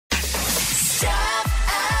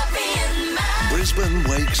Brisbane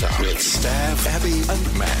Wakes Up with Stav, Abby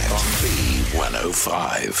and Matt on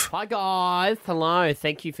B105. Hi guys, hello.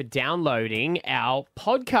 Thank you for downloading our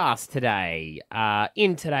podcast today.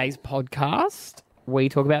 In today's podcast, we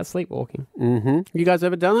talk about sleepwalking. Mm-hmm. You guys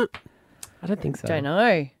ever done it? I don't think so. Don't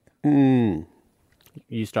know.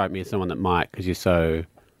 You strike me as someone that might, because you're so,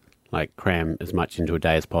 cram as much into a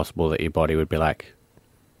day as possible that your body would be like,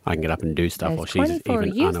 I can get up and do stuff, or she's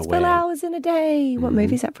even useful unaware. hours in a day. What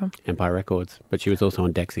movie is that from? Empire Records. But she was also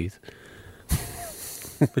on Dexys.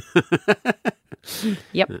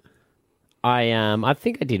 Yep. I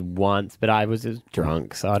think I did once, but I was just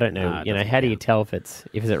drunk, so I don't know. How do you tell if it's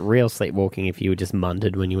real sleepwalking if you were just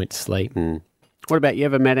munted when you went to sleep? What about, you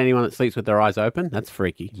ever met anyone that sleeps with their eyes open? That's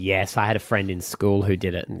freaky. Yes, I had a friend in school who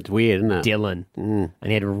did it. It's weird, isn't it? Dylan. And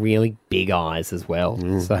he had really big eyes as well.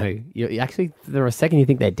 So you actually, for a second, you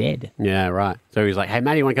think they're dead. Yeah, right. So he was like, hey,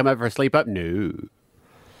 Matty, you want to come over for a sleep up? No.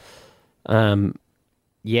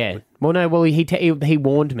 Yeah. Well, no. Well, he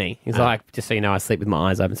warned me. He's like, just so you know, I sleep with my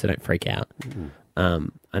eyes open, so don't freak out.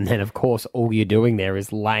 And then, of course, all you're doing there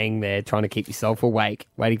is laying there trying to keep yourself awake,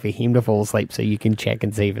 waiting for him to fall asleep so you can check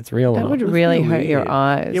and see if it's real or That not. would really hurt your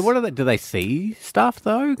eyes. Yeah, what are they? Do they see stuff,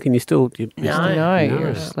 though? Can you still... No, you're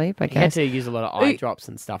asleep, I You had guess. to use a lot of eye drops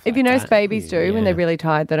and stuff If like you notice that. babies do, when they're really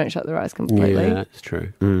tired, they don't shut their eyes completely. Yeah, that's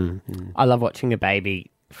true. I love watching a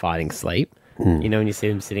baby fighting sleep. You know, when you see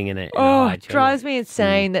them sitting in it. Oh, it drives me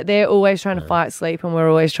insane that they're always trying to fight sleep and we're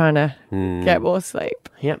always trying to get more sleep.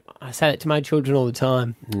 Yep, I say that to my children all the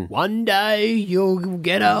time. One day you'll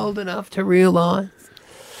get old enough to realise.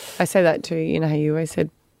 I say that too. You know how you always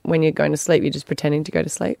said when you're going to sleep, you're just pretending to go to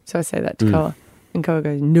sleep. So I say that to Koa. And Koa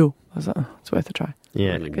goes, no. I was like, oh, it's worth a try.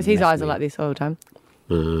 Yeah. Because his eyes are like this all the time.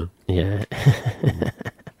 Yeah.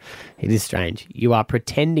 It is strange. You are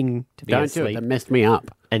pretending to be Don't asleep. do it. That messed me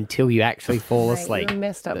up. Until you actually fall Mate, asleep. you were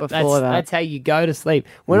messed up before that. That's how you go to sleep.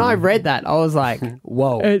 When I read that, I was like,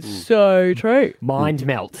 whoa. It's so true. Mind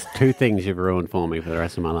melt. Two things you've ruined for me for the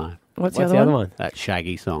rest of my life. What's What's the other one? That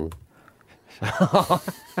Shaggy song. Because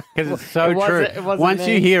it's so It true. wasn't Once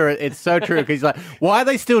me. you hear it, it's so true. Because he's like, why are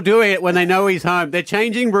they still doing it when they know he's home? They're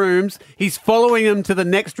changing rooms. He's following them to the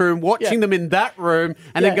next room, watching them in that room,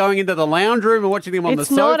 and then going into the lounge room and watching them on the It's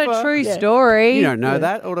sofa. not a true story. You don't know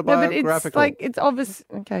that? No, but Autobiographical. it's obvious.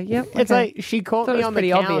 Okay, yep. It's okay. like she caught Thought it me was on the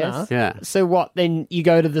pretty counter. obvious. Yeah. So what? Then you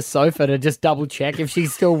go to the sofa to just double check if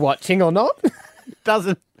she's still watching or not?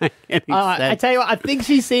 Doesn't make any I sense. tell you what, I think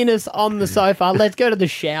she's seen us on the sofa. Let's go to the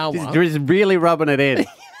shower. She's really rubbing it in.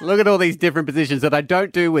 Look at all these different positions that I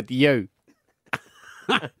don't do with you.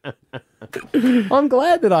 I'm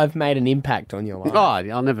glad that I've made an impact on your life.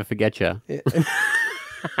 Oh, I'll never forget you.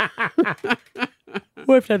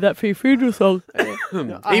 We have to have that for your funeral song.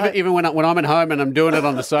 Even when I'm at home and I'm doing it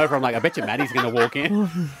on the sofa, I'm like, I bet you Matty's going to walk in.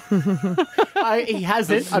 He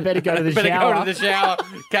hasn't. I better go to the Better shower. go to the shower.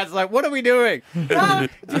 Kat's like, what are we doing?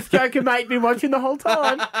 Just joking, mate. Been watching the whole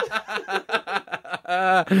time.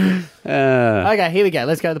 Okay, here we go.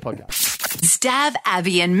 Let's go to the podcast. Stav,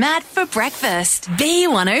 Abby and Matt for breakfast.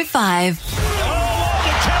 B105.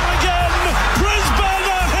 The Carrigan, Brisbane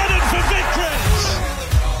are headed for victory.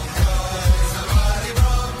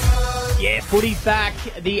 Yeah, footy's back.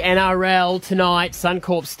 The NRL tonight,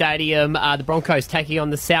 Suncorp Stadium. The Broncos taking on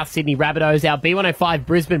the South Sydney Rabbitohs. Our B105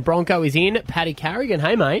 Brisbane Bronco is in. Paddy Carrigan.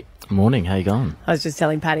 Hey, mate. Morning, how you going? I was just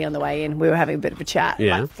telling Patty on the way in, we were having a bit of a chat,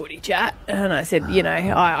 Yeah. like footy chat, and I said,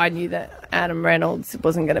 I knew that Adam Reynolds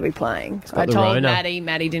wasn't going to be playing. So I the told Rona.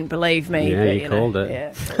 Maddie didn't believe me. Yeah, but, you called it.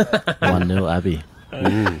 Yeah. 1-0 Abby.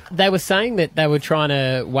 They were saying that they were trying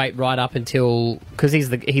to wait right up until, because he's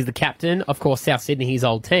the captain, of course, South Sydney, his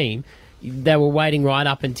old team. They were waiting right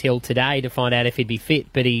up until today to find out if he'd be fit,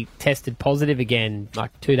 but he tested positive again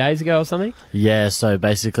like 2 days ago or something. Yeah, so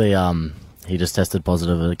basically he just tested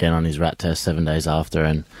positive again on his rat test 7 days after,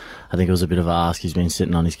 and I think it was a bit of an ask. He's been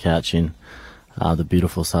sitting on his couch in the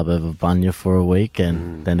beautiful suburb of Bunya for a week,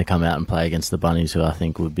 and then to come out and play against the Bunnies, who I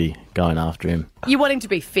think would be going after him. You want him to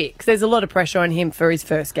be fit, 'cause there's a lot of pressure on him for his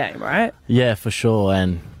first game, right? Yeah, for sure,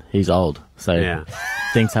 and he's old, so Yeah.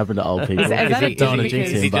 things happen to old people. Is that Don't a- wanna is jinx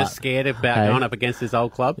he Is he him, but- just scared about Hey. going up against his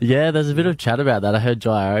old club? Yeah, there's a bit of chat about that. I heard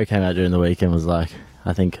Jairo came out during the week and was like,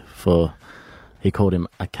 I think he called him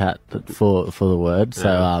a cat for the word.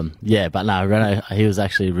 So, but no, Reno, he was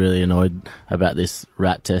actually really annoyed about this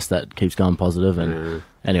rat test that keeps going positive. And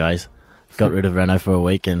anyways, got rid of Reno for a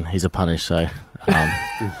week and he's a punish. So,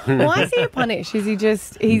 Why is he a punish? Is he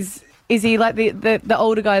just, is he like the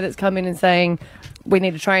older guy that's come in and saying, we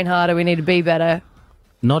need to train harder, we need to be better?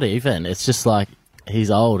 not even. It's just like,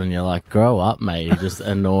 he's old and you're like, grow up, mate. You're just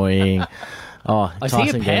annoying. Oh, Is he a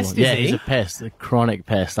Tyson pest, Gamble. is Yeah, he? he's a pest, a chronic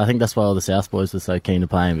pest. I think that's why all the South boys were so keen to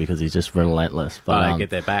play him because he's just relentless. But,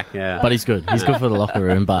 Get their back, yeah. but he's good. He's good for the locker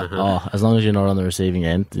room. But as long as you're not on the receiving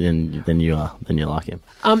end, then you are. Then you like him.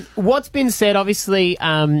 What's been said, obviously,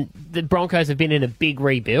 the Broncos have been in a big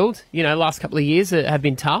rebuild. You know, last couple of years have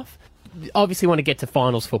been tough. Obviously want to get to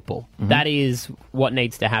finals football. Mm-hmm. That is what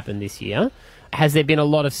needs to happen this year. Has there been a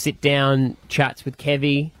lot of sit-down chats with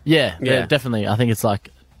Kevy? Yeah, definitely. I think it's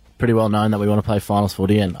pretty well known that we want to play finals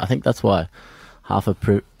footy, and I think that's why half of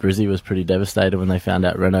Brizzy was pretty devastated when they found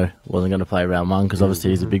out Renault wasn't going to play round one, because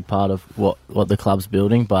obviously he's a big part of what the club's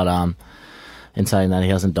building. But in saying that, he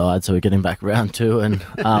hasn't died, so we get him back round two, and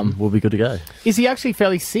we'll be good to go. Is he actually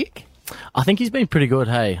fairly sick? I think he's been pretty good.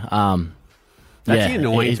 Hey, That's the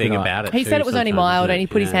annoying thing about it. He said it was only mild and he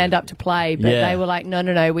put his hand up to play, but Yeah. they were like,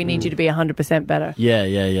 no, we need you to be 100% better. Yeah.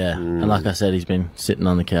 And like I said, he's been sitting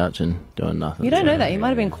on the couch and doing nothing. You don't know that. He might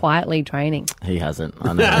have been quietly training. He hasn't.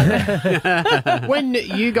 I know. When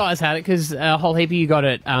you guys had it, because a whole heap of you got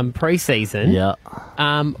it pre-season, Yeah.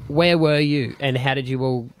 where were you and how did you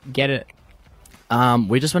all get it?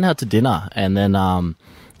 We just went out to dinner and then,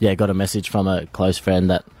 got a message from a close friend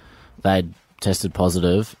that they'd tested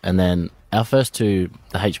positive, and then our first two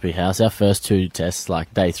tests,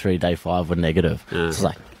 like day 3, day 5, were negative. So it's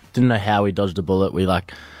didn't know how we dodged a bullet. We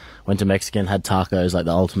went to Mexican, had tacos, the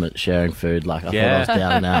ultimate sharing food. I thought I was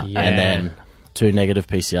down and out. And then 2 negative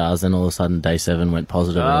PCRs, then all of a sudden day 7 went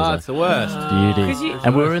positive. Oh, it's the worst. Beauty.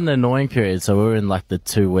 And we were in the annoying period, so we were in the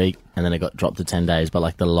 2 week, and then it got dropped to 10 days,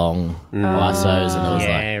 but the long ISOs, and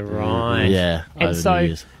it was right. yeah. And over the so,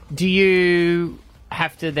 years. do you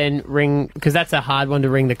have to then ring, because that's a hard one to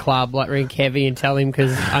ring the club, ring Kevy and tell him,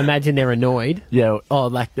 because I imagine they're annoyed. Yeah,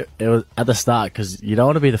 it was at the start, because you don't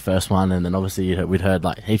want to be the first one, and then obviously we'd heard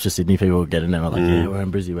heaps of Sydney people were getting there, yeah, we're in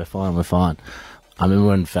Brizzy, we're fine. I remember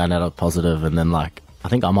when we found out I was positive, and then I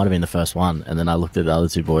think I might have been the first one, and then I looked at the other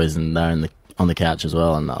 2 boys, and they're on the couch as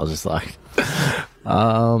well, and I was just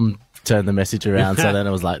turned the message around, so then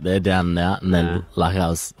it was they're down and out, and then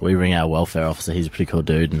we ring our welfare officer, he's a pretty cool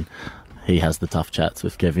dude, and he has the tough chats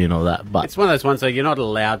with Kevy and all that. But it's one of those ones that you're not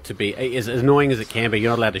allowed to be, as annoying as it can be,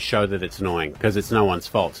 you're not allowed to show that it's annoying, because it's no one's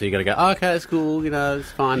fault. So you got to go, okay, that's cool,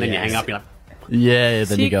 it's fine. Then you hang up, you're like, yeah, then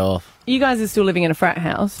So you go off. You guys are still living in a frat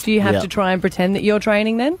house. Do you have to try and pretend that you're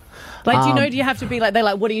training then? Do you have to be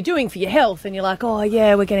they're what are you doing for your health? And you're like, oh,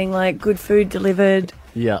 yeah, we're getting good food delivered.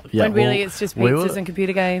 Yeah. When really it's just pizzas and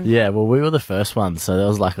computer games. Yeah, well, we were the first ones, so there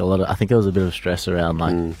was a lot of, I think there was a bit of stress around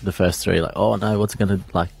the first 3, oh no, what's it going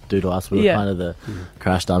to do to us? We were kind of the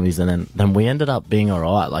crash dummies, and then we ended up being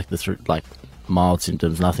alright, mild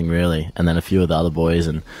symptoms, nothing really, and then a few of the other boys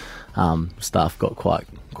and staff got quite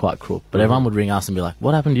crook. But everyone would ring us and be like,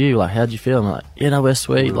 what happened to you? How'd you feel? And we're like, we're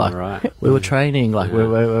sweet. Right. We were training. We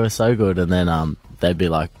were so good. And then they'd be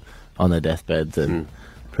on their deathbeds and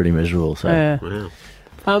pretty miserable. So wow.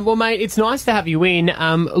 Well, mate, it's nice to have you in.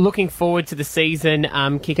 Looking forward to the season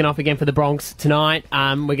kicking off again for the Bronx tonight.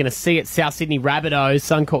 We're going to see it South Sydney Rabbitohs,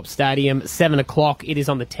 Suncorp Stadium, 7 o'clock. It is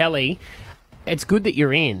on the telly. It's good that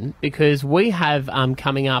you're in, because we have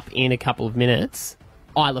coming up in a couple of minutes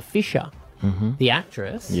Isla Fisher, the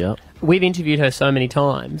actress. Yep. We've interviewed her so many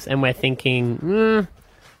times, and we're thinking,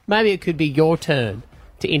 maybe it could be your turn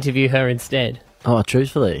to interview her instead. Oh,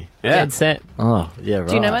 truthfully? Yeah. Dead set. Oh, yeah, right.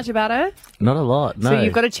 Do you know much about her? Not a lot, no. So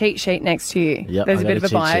you've got a cheat sheet next to you. Yep, There's I a got bit a of a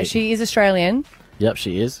cheat bio. sheet. She is Australian, Yep,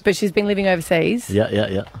 she is. but she's been living overseas.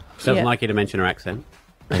 Yeah. Doesn't like you to mention her accent.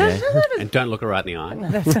 Okay. And don't look her right in the eye.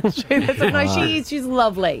 That's not true. No, she's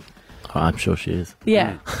lovely. Oh, I'm sure she is.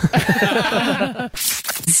 Yeah.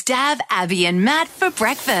 Stab Abby and Matt for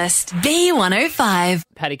breakfast. B105.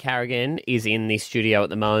 Paddy Carrigan is in the studio at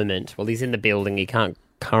the moment. Well, he's in the building. He can't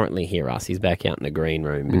currently hear us. He's back out in the green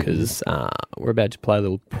room because we're about to play a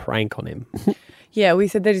little prank on him. Yeah, we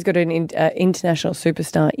said that he's got an international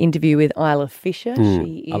superstar interview with Isla Fisher.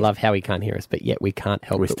 She is... I love how he can't hear us, but yet we can't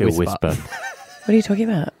help We but still whisper. What are you talking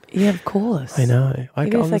about? Yeah, of course. I know.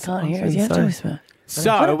 Even if they can't hear us, you have to whisper.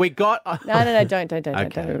 So we got... No, don't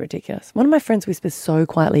be ridiculous. One of my friends whispers so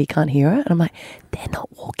quietly he can't hear her, and I'm like, they're not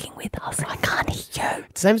walking with us. I can't hear you.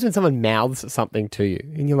 Same as when someone mouths something to you,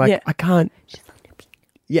 and you're like, Yeah. I can't.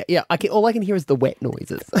 Yeah. All I can hear is the wet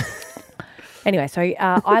noises. Anyway, so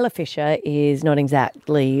Isla Fisher is not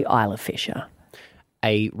exactly Isla Fisher.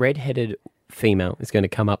 A red-headed female is going to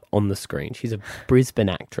come up on the screen. She's a Brisbane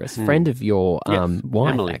actress, friend of your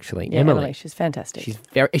wife, Emily. actually. Yeah, Emily. She's fantastic.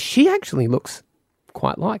 She actually looks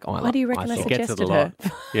quite like Isla. Why do you reckon I thought. Gets it a suggested lot.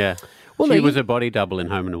 her? Yeah. Well, She no, was a body double in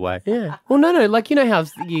Home and Away. Yeah. Well, no. You know how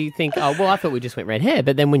you think, oh, well, I thought we just went red hair,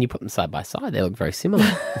 but then when you put them side by side, they look very similar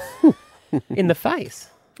in the face.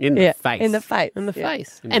 In the face. In the face. In the Yeah.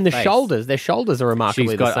 face. And the face. shoulders. Their shoulders are remarkably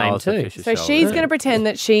She's the got same Isla too. Fisher's So shoulders. she's going to pretend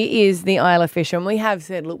that she is the Isla Fisher, and we have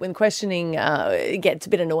said, look, when questioning gets a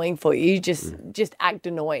bit annoying for you, just act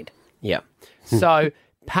annoyed. Yeah. So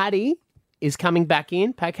Paddy is coming back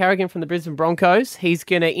in. Pat Carrigan from the Brisbane Broncos. He's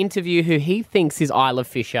going to interview who he thinks is Isla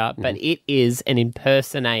Fisher, but it is an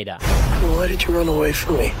impersonator. Why did you run away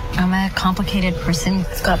from me? I'm a complicated person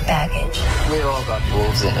who's got baggage. We all got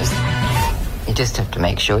wolves in us. You just have to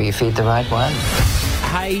make sure you feed the right one.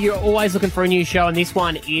 Hey, you're always looking for a new show, and this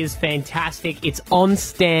one is fantastic. It's on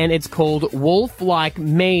Stan. It's called Wolf Like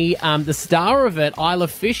Me. The star of it, Isla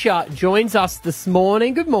Fisher, joins us this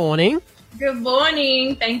morning. Good morning. Good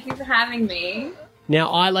morning. Thank you for having me.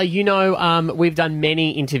 Now, Isla, you know we've done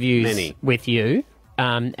many interviews with you,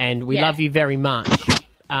 and we love you very much.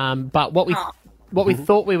 But what we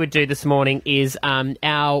thought we would do this morning is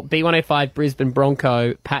our B105 Brisbane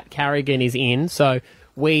Bronco, Pat Carrigan, is in. So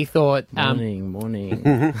we thought...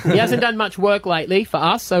 Morning. He hasn't done much work lately for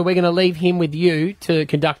us, so we're going to leave him with you to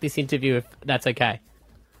conduct this interview, if that's okay.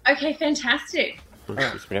 Okay, fantastic. All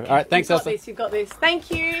right, thanks, Elsa. You've got this.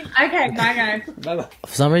 Thank you. Okay, bye, guys.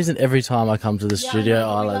 For some reason, every time I come to the studio,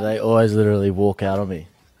 Isla, they always literally walk out on me.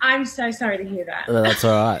 I'm so sorry to hear that. That's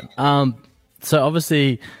all right. So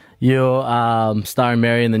obviously, you're starring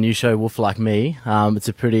Mary in the new show Wolf Like Me. It's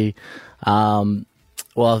a pretty... I've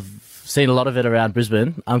seen a lot of it around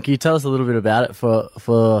Brisbane. Can you tell us a little bit about it for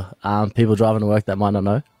people driving to work that might not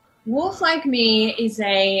know? Wolf Like Me is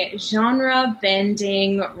a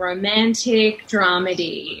genre-bending romantic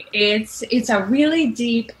dramedy. It's a really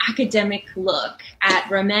deep academic look at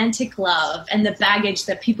romantic love and the baggage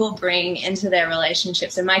that people bring into their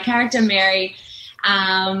relationships. And my character, Mary,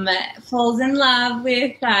 falls in love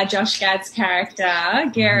with Josh Gad's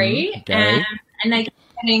character, Gary, Gary. And they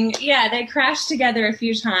crash together a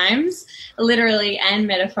few times, literally and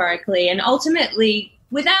metaphorically, and ultimately,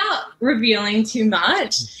 without revealing too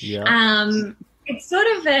much, it's sort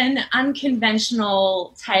of an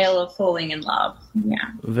unconventional tale of falling in love. Yeah.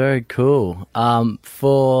 Very cool. It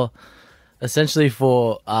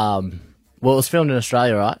was filmed in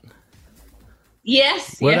Australia, right?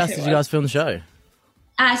 Yes. Whereabouts yes, did you guys film the show?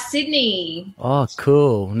 Sydney. Oh,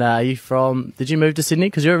 cool. Now, did you move to Sydney?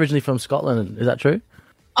 Because you're originally from Scotland. Is that true?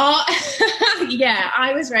 Oh, yeah.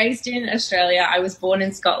 I was raised in Australia. I was born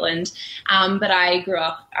in Scotland, but I grew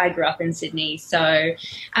up in Sydney. So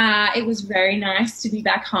it was very nice to be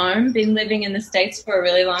back home. Been living in the States for a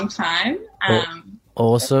really long time.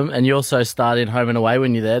 Awesome. And you also started Home and Away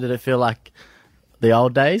when you're there. Did it feel like the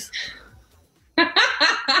old days?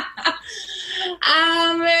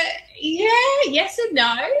 Yeah, yes and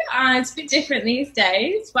no. It's a bit different these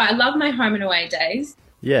days, but I love my Home and Away days.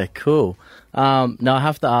 Yeah, cool. Now, I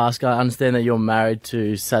have to ask, I understand that you're married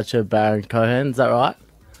to Sacha Baron Cohen. Is that right?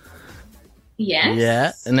 Yes.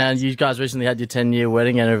 Yeah. And now you guys recently had your 10-year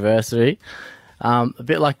wedding anniversary. A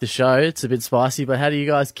bit like the show, it's a bit spicy, but how do you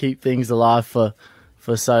guys keep things alive for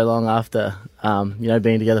so long after,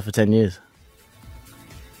 being together for 10 years?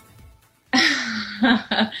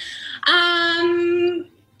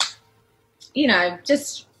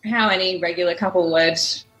 Just how any regular couple would.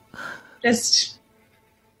 Just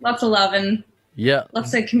lots of love and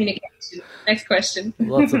lots of communication. Next question.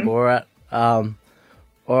 Lots of Borat. All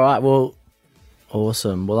right, well,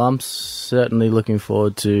 awesome. Well, I'm certainly looking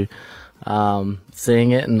forward to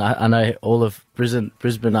seeing it, and I know all of Brisbane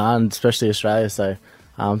are, and especially Australia, so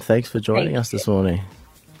thanks for joining us this morning.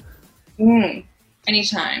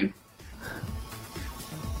 Anytime.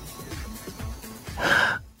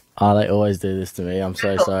 Oh, they always do this to me. I'm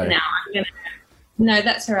so sorry. No,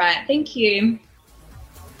 that's all right. Thank you.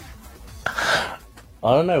 I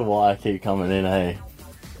don't know why I keep coming in, hey.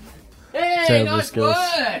 Hey, Terrible nice skills.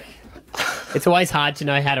 work! It's always hard to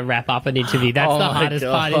know how to wrap up an interview. That's Oh the my hardest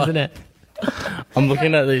God. part, isn't it? I'm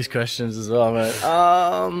looking at these questions as well, mate.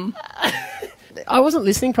 I wasn't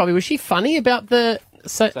listening probably. Was she funny about the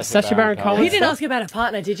Sacha Baron Cohen? You didn't ask about a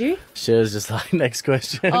partner, did you? She was just like, next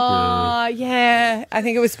question. Oh, yeah. I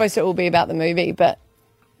think it was supposed to all be about the movie, but...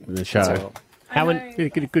 The show.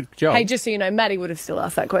 Good job. Hey, just so you know, Matty would have still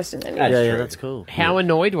asked that question then. Yeah, that's cool. How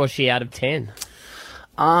annoyed was she out of 10?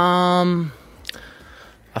 I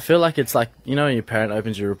feel like it's like, when your parent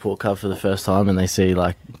opens your report card for the first time and they see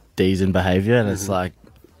like D's in behaviour, and it's like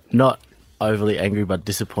not overly angry but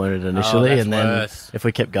disappointed initially, that's and then worse. if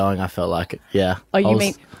we kept going, I felt like Oh, you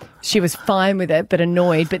mean she was fine with it but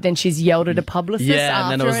annoyed, but then she's yelled at a publicist after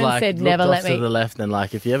and then it was and like said, looked never off let to me. the left and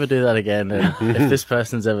like, if you ever do that again, and if this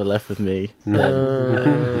person's ever left with me,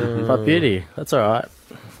 then but beauty, that's all right.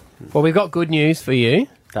 Well, we've got good news for you.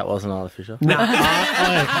 That wasn't Isla Fisher. No.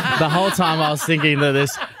 The whole time I was thinking that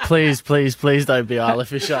this, please don't be Isla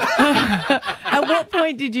Fisher. At what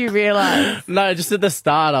point did you realise? No, just at the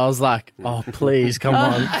start, I was like, oh, please, come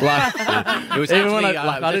on. Like, It was even when actually,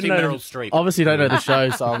 I it was didn't actually know, Meryl Streep. obviously don't know the show,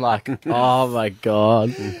 so I'm like, oh my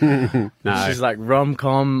God. No. She's like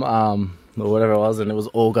rom-com, or whatever it was, and it was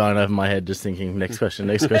all going over my head just thinking, next question.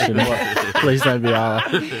 What? Please don't be Isla.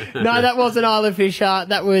 No, that wasn't Isla Fisher.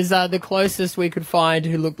 That was the closest we could find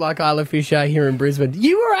who looked like Isla Fisher here in Brisbane.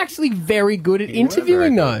 You were actually very good at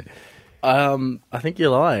interviewing, though. I think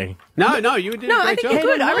you're lying. No, you did a No, I great think job.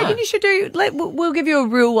 you're good. I reckon you should do. We'll give you a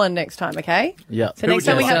real one next time, okay? Yeah. So next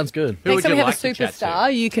time we have, sounds good. Who next would time we you have a like to chat to?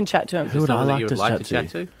 superstar, you can chat to him. Who would I Someone that like you to would like to chat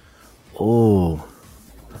chat to? Oh.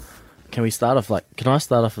 Can I start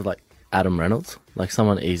off with like Adam Reynolds? Like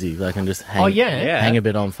someone easy that I can just hang, hang a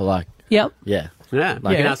bit on for like, Yep. yeah. Yeah,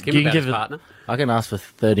 Like, you can ask him you about give his it- partner. I can ask for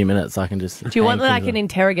 30 minutes. I can just. Do you want like an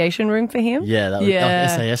interrogation room for him? Yeah, that would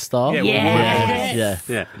Yeah. like SAS style. Yeah, Yes.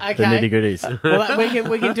 Yeah. Yeah. The nitty gritties. Well,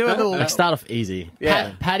 we can do a little. Like start off easy.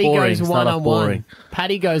 Paddy Boring, goes start off one-on-one. boring.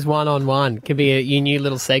 Paddy goes one-on-one. Could be your new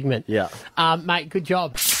little segment. Yeah. Mate, good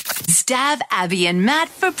job. Stab Abby and Matt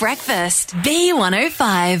for breakfast.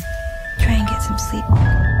 B105. Try and get some sleep.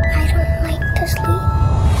 I don't like to sleep.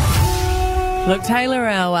 Look, Taylor,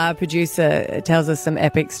 our producer, tells us some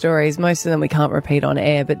epic stories. Most of them we can't repeat on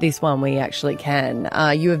air, but this one we actually can.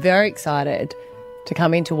 You were very excited to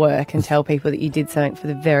come into work and tell people that you did something for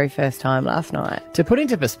the very first time last night. To put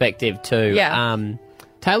into perspective, too,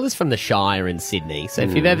 Taylor's from the Shire in Sydney, so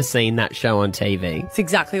if you've ever seen that show on TV, It's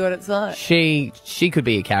exactly what it's like. she could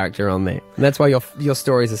be a character on there. And that's why your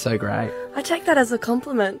stories are so great. I take that as a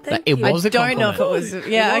compliment. Thank It you. was I a don't know if it was.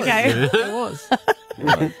 Yeah, okay. It was.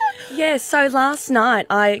 Yeah, so last night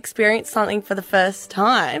I experienced something for the first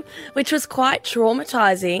time, which was quite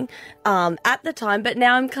traumatizing at the time, but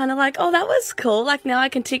now I'm kind of like, oh, that was cool. Like, now I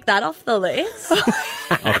can tick that off the list.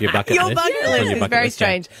 Off your bucket Your list. bucket On list your is bucket very list, yeah.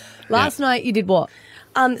 strange. Last night you did what?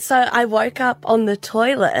 So I woke up on the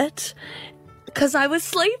toilet because I was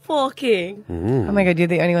sleepwalking. Oh my God, you're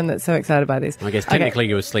the only one that's so excited by this. I guess technically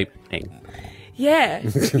you were sleeping. Yeah,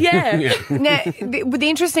 yeah. Now, the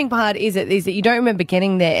interesting part is that you don't remember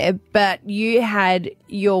getting there, but you had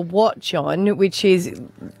your watch on, which is,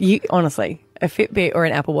 honestly, a Fitbit or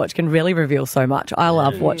an Apple Watch can really reveal so much. I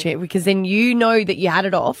love watching it because then you know that you had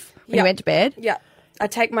it off when you went to bed. Yeah. I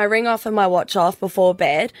take my ring off and my watch off before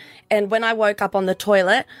bed. And when I woke up on the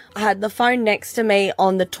toilet, I had the phone next to me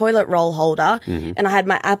on the toilet roll holder and I had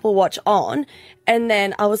my Apple Watch on. And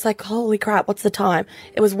then I was like, holy crap, what's the time?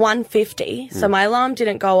 It was 1:50. So my alarm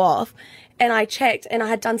didn't go off. And I checked and I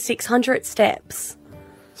had done 600 steps.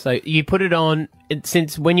 So you put it on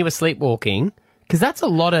since when you were sleepwalking, because that's a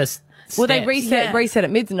lot of steps. Well, they reset at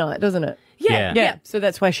midnight, doesn't it? Yeah. Yeah, so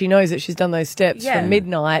that's why she knows that she's done those steps from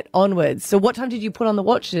midnight onwards. So what time did you put on the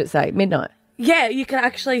watch, did it say? Midnight? Yeah, you can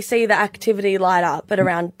actually see the activity light up at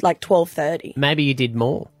around like 12:30. Maybe you did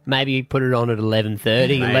more. Maybe you put it on at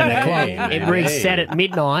 11:30, 11 o'clock. It reset at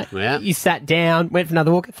midnight. Yeah. You sat down, went for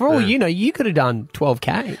another walk. For all you know, you could have done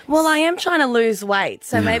 12K. Well, I am trying to lose weight,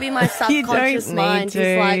 so maybe my subconscious need mind to.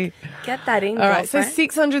 is like, get that in, All right, so girlfriend.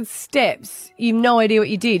 600 steps. You've no idea what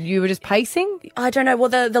you did. You were just pacing? I don't know. Well,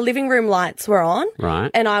 the living room lights were on.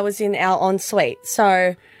 Right. And I was in our ensuite.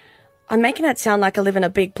 So I'm making it sound like I live in a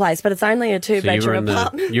big place, but it's only a So two-bedroom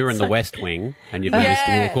apartment. you were in the West Wing, and you've managed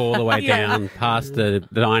to walk all the way down past the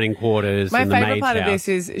dining quarters My and the favourite maid's part of house.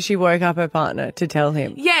 this is she woke up her partner to tell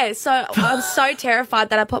him. Yeah, so I was so terrified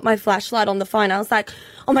that I put my flashlight on the phone. I was like,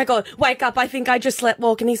 oh my God, wake up. I think I just slept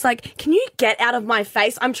walk. And he's like, can you get out of my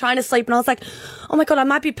face? I'm trying to sleep. And I was like, oh my God, I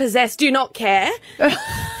might be possessed. Do you not care?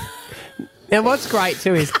 Now, what's great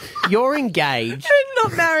too is you're engaged. I'm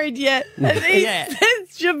not married yet. Yeah. That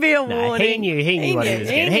should be a No, warning. he knew what he was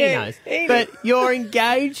getting. He knew. knows. He But you're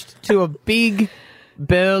engaged to a big,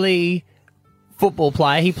 burly football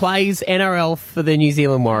player. He plays NRL for the New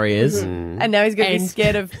Zealand Warriors. And now he's going to be And-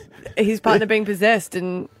 scared of his partner being possessed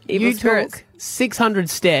and evil You spirits. took 600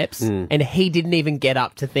 steps and he didn't even get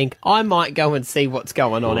up to think, I might go and see what's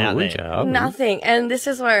going on out Good there. job. Nothing. And this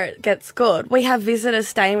is where it gets good. We have visitors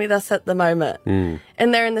staying with us at the moment,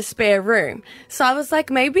 and they're in the spare room. So I was like,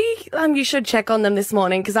 maybe you should check on them this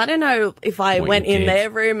morning, because I don't know if I Well, went you in did. their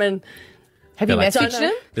room and... Have you Like- messaged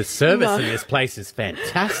him? The service No. in this place is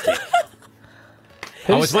fantastic.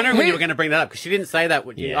 I was wondering when you were going to bring that up, because she didn't say that.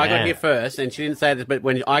 I got here first, and she didn't say this, but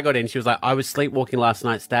when I got in, she was like, I was sleepwalking last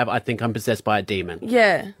night, Stab. I think I'm possessed by a demon.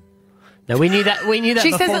 Yeah. No, we knew that. She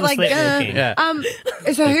before says it the like, sleepwalking.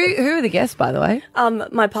 Yeah. So who are the guests, by the way?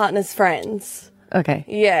 My partner's friends. Okay.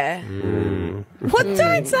 Yeah. What?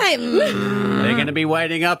 Don't say. They're going to be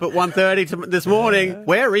waiting up at 1:30 this morning.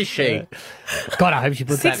 Where is she? God, I hope she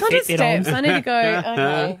puts that 600 Fitbit steps. on. I need to go.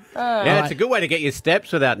 Okay. Yeah, it's a good way to get your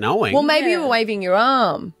steps without knowing. Well, maybe you were waving your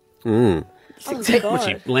arm. Oh, Was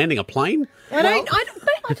she landing a plane? I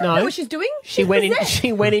don't know what she's doing. She went in.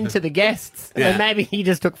 She went into the guests, and maybe he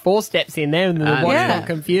just took 4 steps in there, and the watch got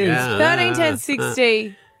confused. 13, 10,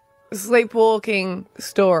 60 sleepwalking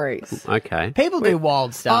stories. Okay. People do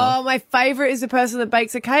wild stuff. Oh, my favourite is the person that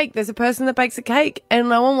bakes a cake. There's a person that bakes a cake, and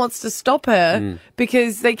no one wants to stop her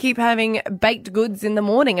because they keep having baked goods in the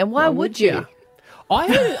morning. And why would you? I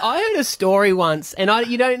heard a story once, and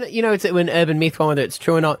it's an urban myth, whether it's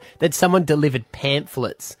true or not, that someone delivered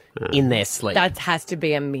pamphlets in their sleep. That has to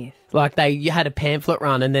be a myth. Like you had a pamphlet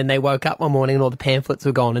run, and then they woke up one morning and all the pamphlets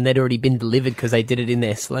were gone, and they'd already been delivered because they did it in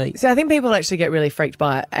their sleep. So I think people actually get really freaked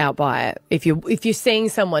out by it if you're seeing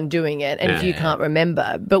someone doing it and if you can't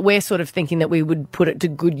remember. But we're sort of thinking that we would put it to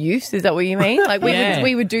good use. Is that what you mean? Like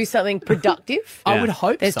we would do something productive. I would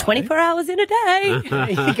hope There's so. 24 hours in a day.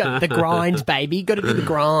 You got the grind, baby. Got to do the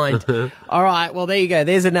grind. All right. Well, there you go.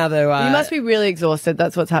 There's another. You must be really exhausted.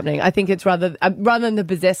 That's what's happening. I think it's rather than the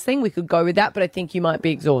possessed thing, we could go with that. But I think you might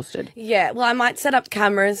be exhausted. Yeah, well, I might set up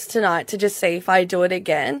cameras tonight to just see if I do it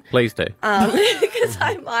again. Please do. Because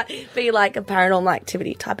I might be like a paranormal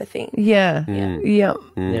activity type of thing. Yeah. Yeah.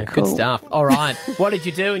 Yeah, Cool. good stuff. All right. What did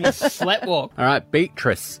you do in your sleepwalk? All right,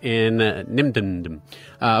 Beatrice in Nimdendam.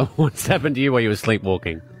 What's happened to you while you were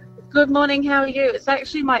sleepwalking? Good morning, how are you? It's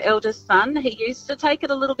actually my eldest son. He used to take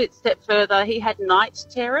it a little bit step further. He had night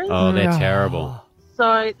terrors. Oh, they're terrible.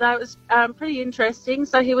 So that was pretty interesting.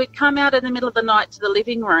 So he would come out in the middle of the night to the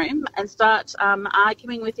living room and start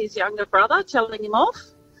arguing with his younger brother, telling him off.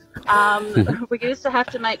 We used to have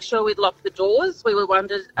to make sure we'd lock the doors. We were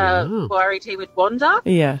worried he would wander.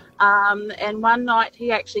 Yeah. And one night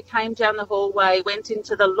he actually came down the hallway, went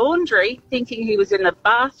into the laundry thinking he was in the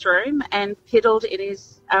bathroom and piddled in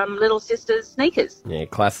his little sister's sneakers. Yeah,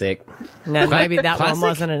 classic. No, maybe that Classic? one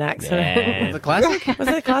wasn't an accident. Yeah. Was it classic? Was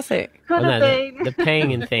it a classic? Could have been. The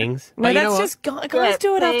peeing and things. No, But you know that's what? just guys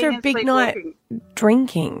do it after peeing a and big night sleepwalking.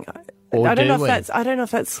 drinking. Or I don't know do if we? I don't know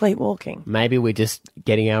if that's sleepwalking. Maybe we're just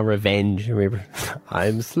getting our revenge.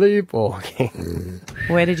 I'm sleepwalking.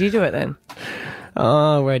 Where did you do it then?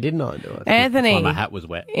 Oh, where didn't I do it? Anthony. Why my hat was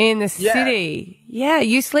wet. In the city. Yeah,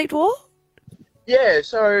 you sleepwalk? Yeah,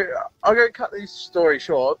 so I'll go cut this story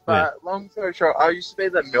short, but long story short, I used to be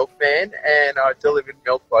the milkman and I delivered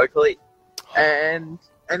milk locally. And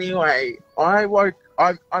anyway, I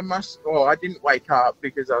didn't wake up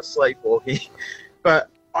because I was sleepwalking, but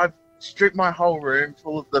I stripped my whole room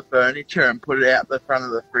full of the furniture and put it out the front of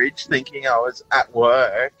the fridge thinking I was at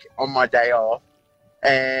work on my day off.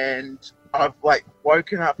 And I've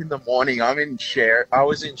woken up in the morning. I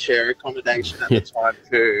was in share accommodation at the time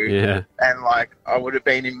too. Yeah. And I would have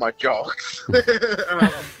been in my jocks.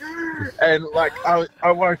 And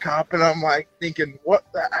I woke up and I'm thinking, what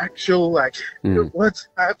the actual what's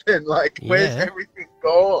happened? Where's everything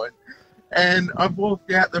gone? And I've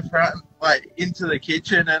walked out the front, into the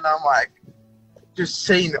kitchen, and I'm just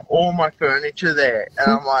seeing all my furniture there,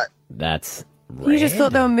 and I'm that's. You just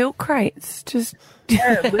thought they were milk crates.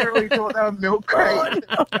 Yeah, literally thought they were milk crates.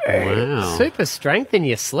 Wow. Super strength in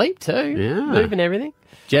your sleep too. Yeah. Moving everything.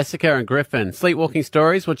 Jessica and Griffin, sleepwalking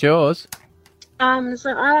stories. What's yours? So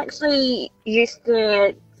I actually used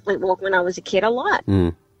to sleepwalk when I was a kid a lot.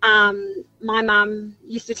 My mum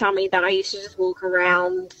used to tell me that I used to just walk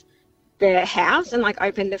around the house and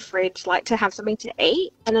open the fridge to have something to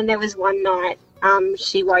eat. And then there was one night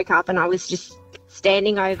she woke up and I was just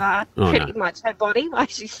standing over pretty much her body while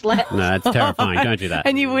she slept. No, that's terrifying. Don't do that.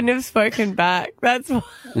 And you wouldn't have spoken back. That's why.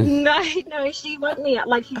 No, she woke me up.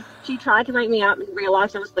 She tried to wake me up and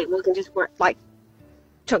realised I was sleepwalking, just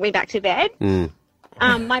took me back to bed.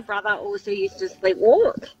 My brother also used to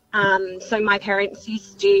sleepwalk. So my parents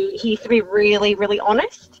used to be really, really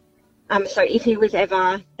honest. So if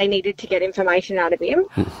they needed to get information out of him,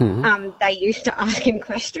 they used to ask him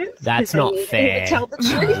questions. That's not fair. Him to tell the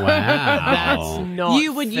truth. Wow. That's not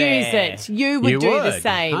You would fair. use it. You would do the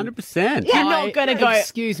same. 100%. You're not going to go.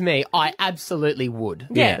 Excuse me. I absolutely would.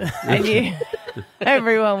 Yeah. And you,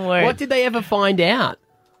 everyone would. What did they ever find out?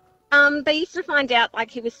 They used to find out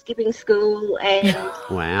he was skipping school and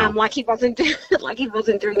Wow. he wasn't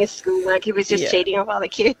doing his schoolwork. He was just cheating on other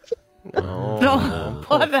kids. Oh,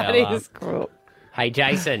 poor that fella. is cruel. Hey,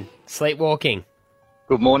 Jason, sleepwalking.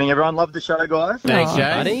 Good morning, everyone. Love the show, guys. Thanks, Jay.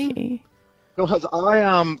 Buddy. Guys,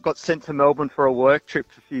 I got sent to Melbourne for a work trip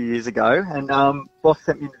a few years ago, and boss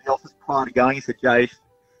sent me into the office prior to going. He said, Jace,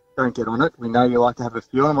 don't get on it. We know you like to have a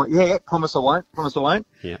few. I'm like, yeah, promise I won't.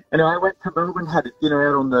 Yeah. Anyway, I went to Melbourne, had a dinner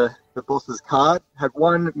out on the boss's card, had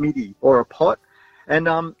one midi or a pot, and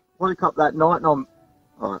woke up that night and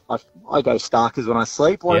I go starkers when I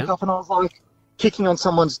sleep. Woke up and I was like kicking on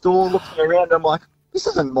someone's door, looking around. I'm like, this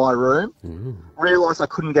isn't my room. Realised I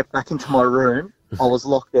couldn't get back into my room. I was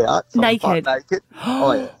locked out. So Naked. Naked.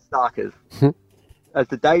 Oh yeah, starkers. As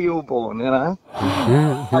the day you were born, you know.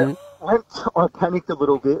 I panicked a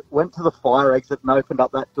little bit, went to the fire exit and opened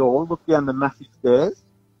up that door, looked down the massive stairs,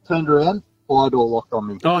 turned around, fire door locked on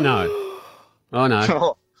me. Oh no. Oh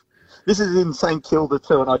no. This is in St Kilda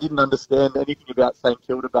too, and I didn't understand anything about St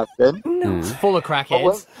Kilda back then. It's full of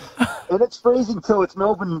crackheads. And it's freezing too. It's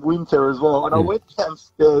Melbourne winter as well. And I went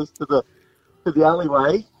downstairs to the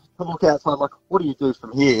alleyway to look outside. Like, what do you do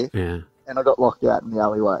from here? Yeah. And I got locked out in the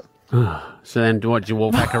alleyway. So then, did you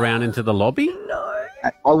walk back around into the lobby?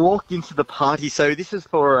 I walked into the party. So this is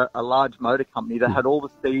for a large motor company that had all the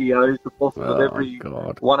CEOs, the bosses of every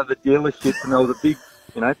one of the dealerships, and there was a big,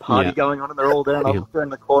 party going on, and they're all down. I looked around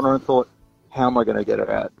the corner and thought, how am I going to get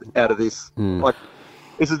out of this? Like,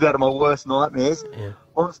 this is out of my worst nightmares.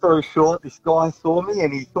 Long story short, this guy saw me,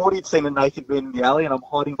 and he thought he'd seen a naked man in the alley, and I'm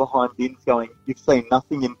hiding behind bins going, you've seen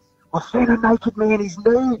nothing, and I've seen a naked man, he's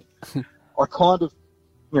nude. I kind of,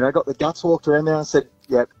 got the guts, walked around there and said,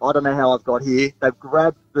 yeah, I don't know how I've got here. They've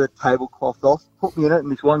grabbed the tablecloth off, put me in it,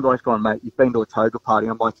 and this one guy's gone, mate, you've been to a toga party.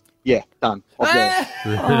 I'm like, yeah, done. I'll go.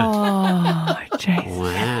 Oh, Jason.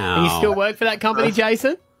 Wow. Do you still work for that company,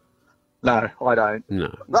 Jason? No, I don't.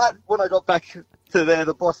 No. But when I got back to there,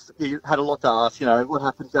 the boss he had a lot to ask, what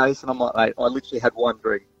happened, Jason? I'm like, mate, I literally had one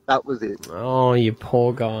drink. That was it. Oh, you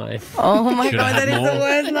poor guy. Oh, my God, that is the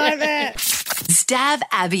worst nightmare. Stab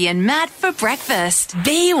Abby and Matt for breakfast.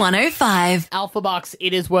 B105. Alpha Bucks,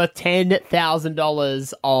 it is worth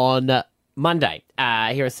 $10,000 on Monday.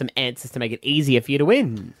 Here are some answers to make it easier for you to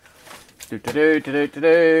win. We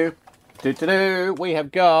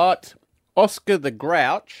have got Oscar the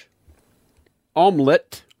Grouch,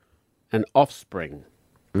 Omelette, and Offspring.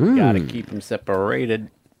 Gotta keep them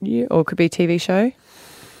separated. Yeah, or it could be a TV show.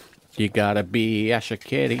 You gotta be Asha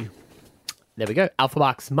Ketty. There we go. Alpha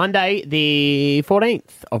Bucks, Monday, the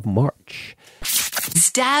 14th of March.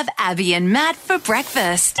 Stab Abby and Matt for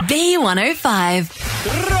breakfast.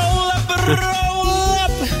 B105. Roll up, roll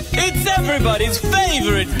up. It's everybody's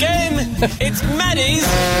favourite game. It's Matty's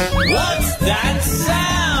What's That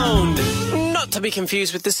Sound? Not to be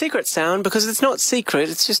confused with the secret sound, because it's not secret,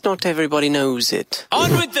 it's just not everybody knows it. On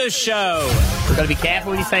with the show. We've got to be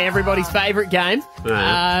careful when you say everybody's favourite game.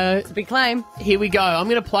 It's a big claim. Here we go. I'm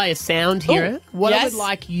going to play a sound here. What I would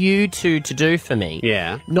like you two to do for me,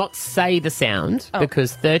 not say the sound,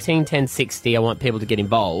 because 13, 10, 60, I want people to get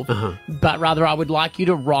involved, but rather I would like you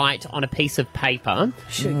to write on a piece of paper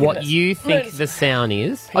what you think the sound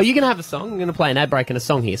is. Oh, you're going to have a song. I'm going to play an ad break and a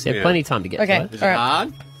song here, so you have plenty of time to get to it. Is it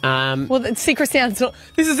hard? Well, the secret sound's not...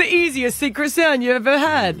 This is the easiest secret sound you ever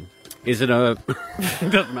had. Is it a...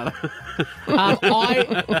 Doesn't matter. I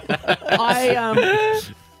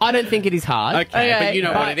don't think it is hard. Okay, but you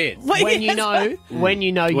know what it is. When you know, you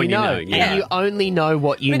know. And you only know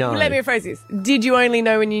what you know. Let me rephrase this. Did you only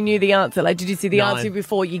know when you knew the answer? Like, did you see the answer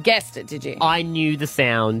before you guessed it, did you? I knew the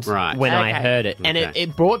sound when I heard it. And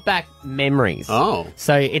it brought back memories. Oh.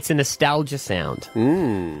 So it's a nostalgia sound.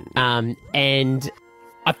 And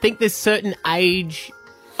I think there's certain age...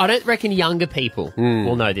 I don't reckon younger people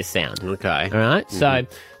will know this sound. Okay. All right? So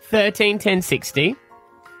 13, 10, 60...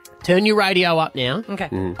 Turn your radio up now. Okay.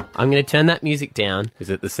 I'm going to turn that music down.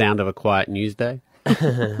 Is it the sound of a quiet news day?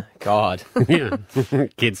 God. Yeah.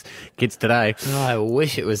 Kids today. Oh, I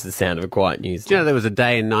wish it was the sound of a quiet news day. Do you know there was a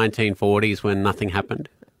day in 1940s when nothing happened?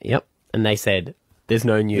 Yep. And they said, there's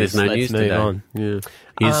no news. There's no Let's news move today. on. Yeah.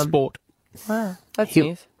 Here's sport. Wow. That's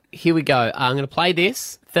news. Here we go. I'm going to play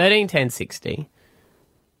this. 13, 10, 60.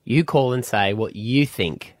 You call and say what you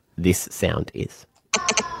think this sound is.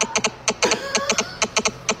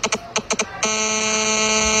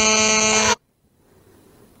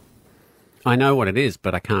 I know what it is,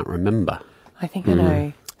 but I can't remember. I think I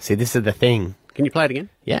know. See, this is the thing. Can you play it again?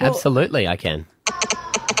 Yeah, absolutely I can.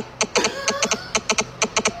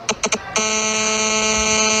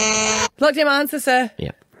 Locked in my answer, sir.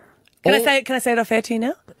 Yeah. Can I say it off air to you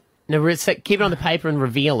now? No, keep it on the paper and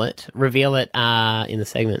reveal it. Reveal it in the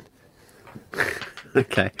segment.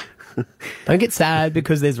 Okay. Don't get sad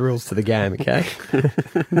because there's rules to the game, okay?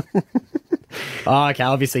 Oh, okay.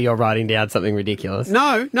 Obviously, you're writing down something ridiculous.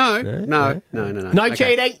 No. No cheating. Okay. No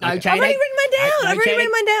cheating. I've already written mine down. I've already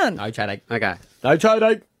written mine down. No cheating. Okay. No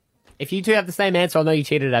cheating. If you two have the same answer, I'll know you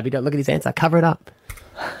cheated, Abby. Don't look at his answer. Cover it up.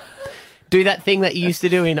 Do that thing that you used to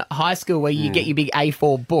do in high school where you get your big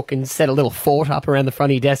A4 book and set a little fort up around the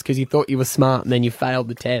front of your desk because you thought you were smart and then you failed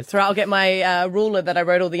the test. So I'll get my ruler that I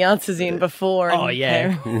wrote all the answers in before. Oh,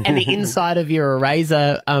 yeah. And the inside of your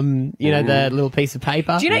eraser, the little piece of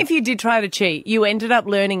paper. Do you know if you did try to cheat, you ended up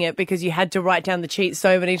learning it because you had to write down the cheat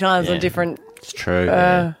so many times on different... It's true.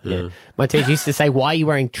 Yeah. My teacher used to say, why are you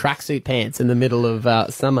wearing tracksuit pants in the middle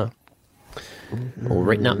of summer? All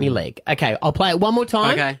written up my leg. Okay, I'll play it one more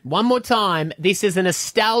time. Okay. One more time. This is a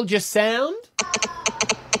nostalgia sound.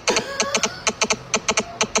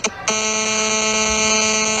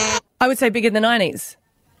 I would say bigger than the 90s.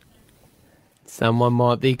 Someone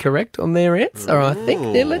might be correct on their answer, I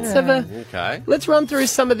think. Yeah, let's run through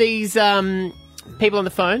some of these people on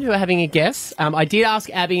the phone who are having a guess. I did ask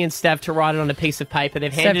Abby and Stav to write it on a piece of paper.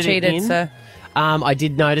 They've handed it in. Sir. I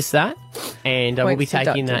did notice that, and I will be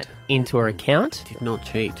taking that into our account. Did not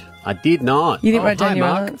cheat. I did not. You didn't write down your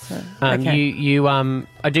answer. Okay.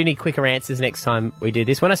 I do need quicker answers next time we do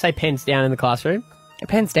this. When I say pens down in the classroom,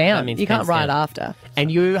 pens down. You can't write after. And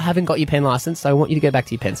you haven't got your pen license, so I want you to go back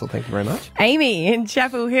to your pencil. Thank you very much. Amy in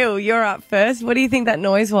Chapel Hill, you're up first. What do you think that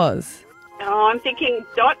noise was? Oh, I'm thinking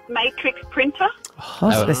dot matrix printer.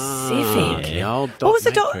 How specific. The old What was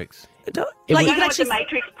the matrix. Like you know what the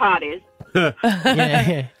matrix part is.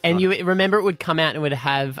 Yeah. And you remember it would come out and it would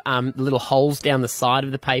have little holes down the side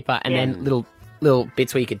of the paper and then little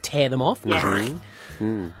bits where you could tear them off. Yeah.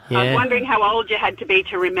 Yeah. I'm wondering how old you had to be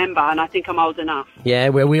to remember, and I think I'm old enough. Yeah,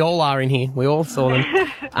 well, we all are in here. We all saw them.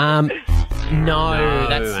 No,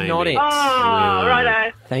 that's Amy. not it. Oh,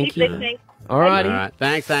 righto. Thank Keep you. listening. All right. All right.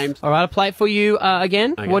 Thanks, Ames. All right, I'll play it for you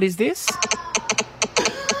again. Okay. What is this?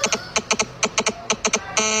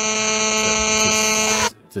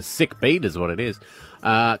 It's a sick beat is what it is.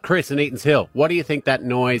 Chris in Eaton's Hill, what do you think that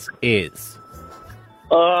noise is?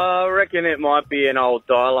 I reckon it might be an old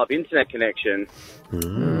dial-up internet connection.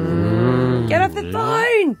 Get off the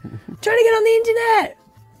phone! Trying to get on the internet.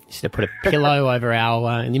 You should have put a pillow over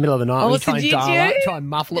our in the middle of the night. when you try and dial up, try and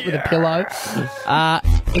muffle it with a pillow.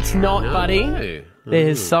 It's not, buddy.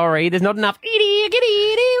 There's not enough. Do you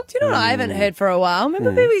know what I haven't heard for a while?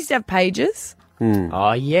 Remember people used to have pages?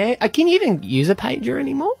 Oh, yeah. Can you even use a pager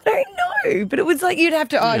anymore? I don't know, but it was like you'd have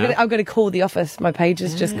to, I've got to call the office. My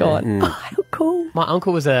pager's just gone. Oh, how cool. My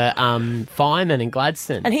uncle was a fireman in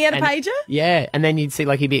Gladstone. And he had a pager? Yeah, and then you'd see,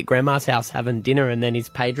 like, he'd be at Grandma's house having dinner and then his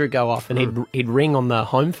pager would go off and he'd ring on the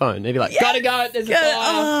home phone. He'd be like, gotta go, there's a fire.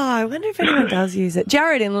 Oh, I wonder if anyone does use it.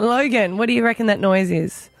 Jared in Logan, what do you reckon that noise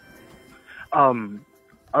is? I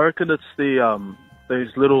reckon it's the those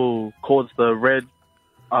little cords, the red,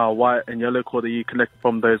 white and yellow cord that you connect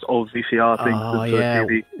from those old VCR things. Oh, yeah.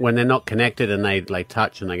 When they're not connected and they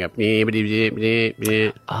touch and they go...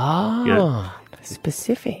 Oh,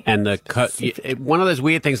 specific. And one of those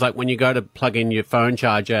weird things, like when you go to plug in your phone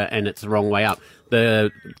charger and it's the wrong way up,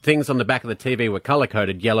 the things on the back of the TV were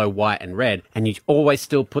colour-coded, yellow, white and red, and you always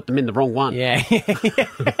still put them in the wrong one. Yeah.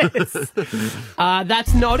 Yes.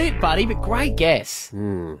 That's not it, buddy, but great guess.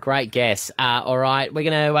 Great guess. All right, we're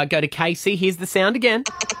going to go to Casey. Here's the sound again.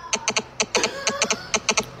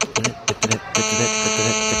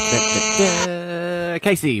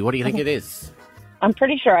 Casey, what do you think it is? I'm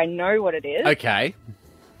pretty sure I know what it is. Okay.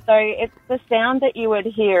 So it's the sound that you would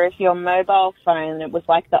hear if your mobile phone, it was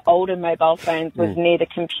like the older mobile phones, was near the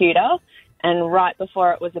computer, and right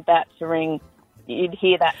before it was about to ring, you'd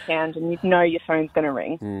hear that sound and you'd know your phone's going to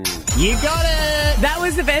ring. You got it! That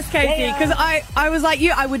was the best, Casey, because I was like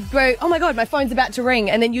you. I would go, oh my God, my phone's about to ring,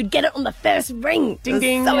 and then you'd get it on the first ring. Ding,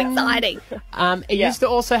 ding. So exciting. It used to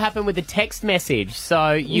also happen with a text message.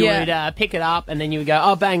 So you would pick it up, and then you would go,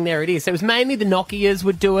 oh, bang, there it is. So it was mainly the Nokias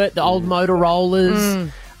would do it, the old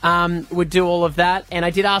Motorola's would do all of that. And I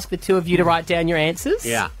did ask the two of you to write down your answers.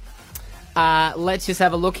 Yeah. Let's just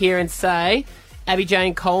have a look here and say, Abby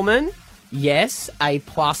Jane Coleman, yes, A+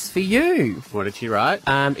 for you. What did she write?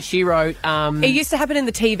 She wrote... it used to happen in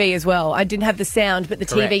the TV as well. I didn't have the sound, but the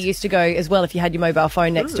Correct. TV used to go as well if you had your mobile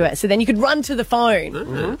phone next to it. So then you could run to the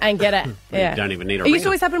phone and get it. You don't even need a It used ringer. to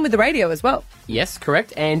always happen with the radio as well. Yes,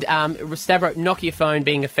 correct. And Stav wrote Nokia phone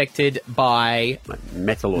being affected by...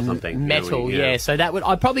 metal or something. Metal, yeah. So that would...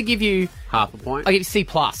 I'd probably give you... half a point? I'll give you C+.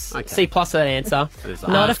 Okay. C+ for that answer. That is the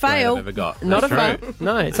Not a highest grade fail. I've ever got. Not That's a fail. true.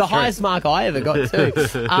 No, it's the That's true. highest mark I ever got too.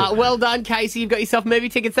 Well done, Casey. You've got yourself movie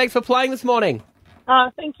tickets. Thanks for playing this morning. Oh,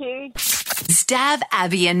 thank you. Stab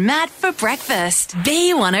Abby and Matt for breakfast.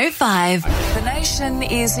 B105. The nation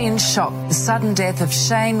is in shock. The sudden death of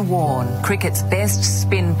Shane Warne, cricket's best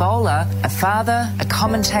spin bowler, a father, a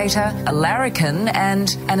commentator, a larrikin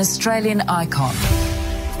and an Australian icon.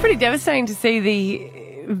 It's pretty devastating to see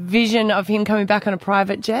the vision of him coming back on a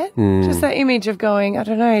private jet. Just that image of going, I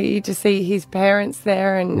don't know, you just see his parents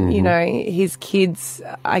there and, you know, his kids,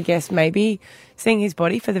 I guess, maybe seeing his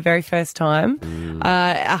body for the very first time.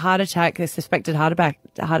 A heart attack, a suspected heart attack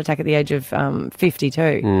at the age of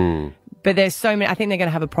 52. But there's so many. I think they're going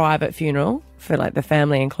to have a private funeral for like the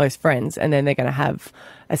family and close friends, and then they're going to have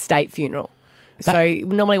a state funeral. So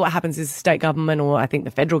normally what happens is the state government, or I think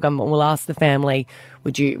the federal government, will ask the family,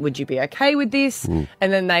 would you be okay with this? And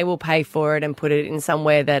then they will pay for it and put it in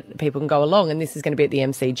somewhere that people can go along. And this is going to be at the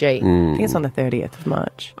MCG. I think it's on the 30th of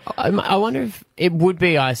March. I wonder if it would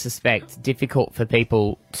be, I suspect, difficult for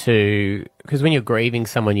people to, because when you're grieving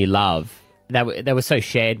someone you love, they were so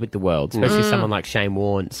shared with the world, especially someone like Shane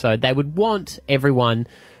Warne. So they would want everyone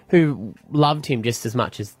who loved him just as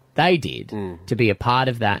much as they did to be a part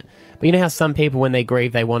of that. But you know how some people, when they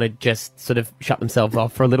grieve, they want to just sort of shut themselves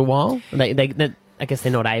off for a little while? I guess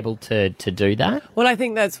they're not able to do that. Well, I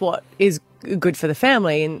think that's what is good for the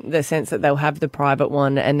family, in the sense that they'll have the private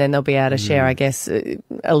one and then they'll be able to share, I guess,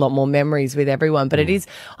 a lot more memories with everyone. But it is,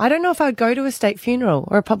 I don't know if I'd go to a state funeral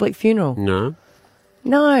or a public funeral. No.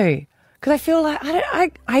 Because I feel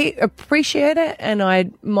like I appreciate it and I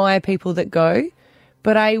admire people that go,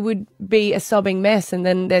 but I would be a sobbing mess, and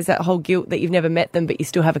then there's that whole guilt that you've never met them but you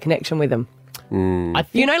still have a connection with them.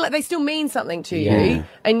 You know, like they still mean something to you,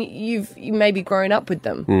 and you maybe grown up with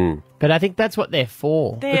them. But I think that's what they're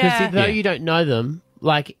for. Because though you don't know them,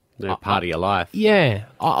 like, they're part of your life. Yeah.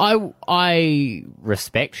 I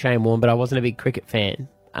respect Shane Warne, but I wasn't a big cricket fan.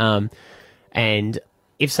 And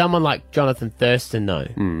if someone like Jonathan Thurston,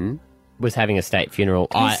 though, was having a state funeral,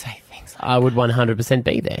 I would 100%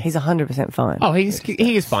 be there. He's 100% fine. Oh, he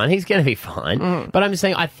is fine. He's going to be fine. But I'm just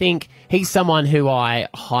saying, I think he's someone who I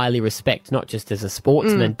highly respect, not just as a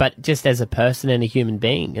sportsman, but just as a person and a human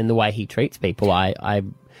being, and the way he treats people. I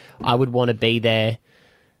would want to be there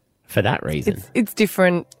for that reason. It's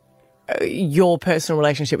different, your personal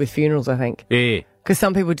relationship with funerals, I think. Yeah. Because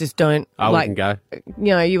some people just don't. I wouldn't go.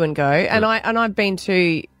 You know, you wouldn't go. And I've been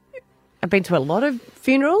to a lot of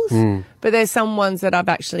funerals, but there's some ones that I've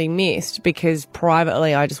actually missed because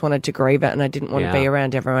privately I just wanted to grieve it and I didn't want to be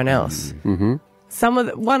around everyone else.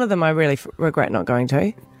 One of them I really regret not going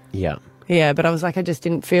to. Yeah, but I was like, I just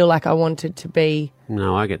didn't feel like I wanted to be.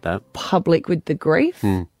 No, I get that. Public with the grief.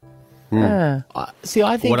 See,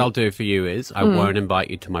 I think what I'll do for you is I won't invite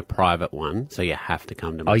you to my private one, so you have to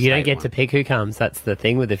come to my you don't state get one. to pick who comes. That's the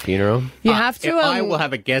thing with the funeral. You have to. I will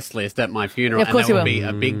have a guest list at my funeral, Of course and there will you be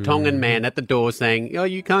a big Tongan man at the door saying, "Oh,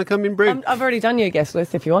 you can't come in, Brig." I've already done your guest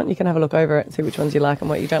list. If you want, you can have a look over it, see which ones you like and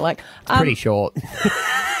what you don't like. Pretty short.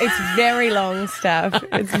 It's very long, Steph.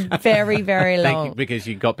 It's very, very long. Thank you, because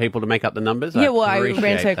you got people to make up the numbers. Yeah, well, I appreciate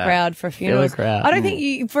rent a that. crowd for funerals. I don't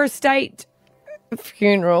think for a state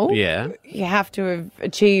funeral, you have to have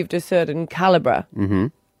achieved a certain calibre.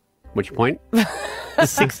 Which point? The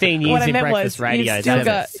 16 years in breakfast radio.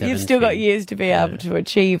 You've still got years to be able to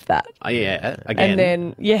achieve that. Yeah, again. And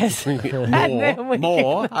then, yes.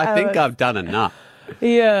 more. I think I've done enough.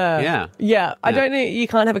 Yeah. I don't know. You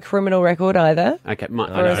can't have a criminal record either. Okay,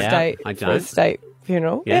 for a state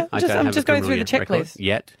funeral. I'm just going through the checklist.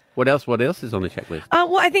 Yet. What else is on the checklist?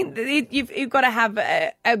 Well, I think you've got to have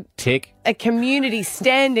a community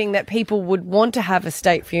standing that people would want to have a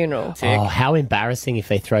state funeral. Oh, how embarrassing if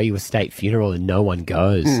they throw you a state funeral and no one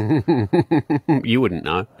goes. You wouldn't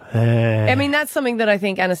know. I mean, that's something that I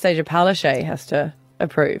think Anastasia Palaszczuk has to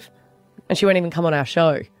approve. And she won't even come on our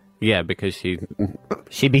show. Yeah, because she'd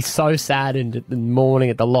be so sad and mourning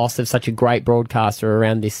at the loss of such a great broadcaster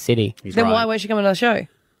around this city. Then why won't she come on our show?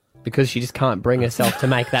 Because she just can't bring herself to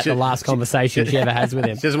make that the last conversation she ever has with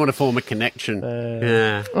him. She doesn't want to form a connection.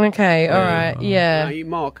 Okay, all right, yeah. No, you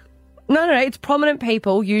mock. No, it's prominent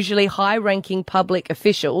people, usually high-ranking public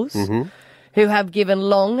officials, who have given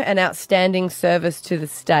long and outstanding service to the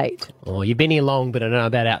state. Oh, you've been here long, but I don't know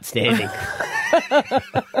about outstanding.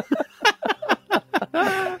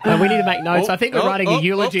 And we need to make notes. I think we're writing a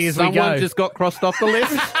eulogy as we go. Someone just got crossed off the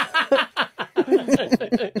list.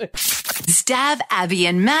 Stab Abby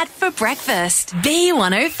and Matt for breakfast.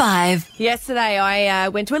 B105. Yesterday, I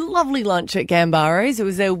went to a lovely lunch at Gambaro's. It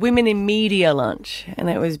was a women in media lunch, and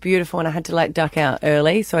it was beautiful, and I had to duck out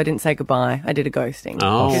early, so I didn't say goodbye. I did a ghosting.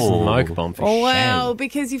 Smoke bomb for shame. Well,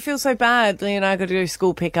 because you feel so bad. You know, I got to do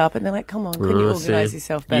school pickup, and they're like, come on, can you organise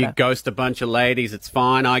yourself better? You ghost a bunch of ladies, it's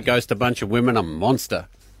fine. I ghost a bunch of women, I'm a monster.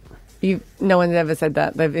 No one's ever said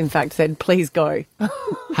that. They've in fact said, please go.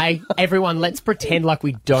 Hey, everyone, let's pretend like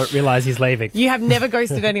we don't realise he's leaving. You have never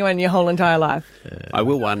ghosted anyone in your whole entire life. I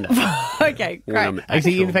will wonder. Okay, great.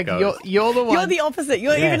 Actually, in fact, you're the one. You're the opposite.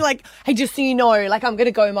 You're even like, hey, just so you know, like, I'm going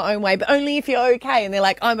to go my own way, but only if you're okay. And they're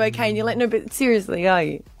like, I'm okay. And you're like, no, but seriously, are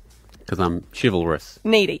you? Because I'm chivalrous.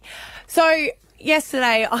 Needy. So,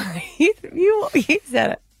 yesterday, you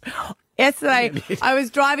said it. Yesterday, I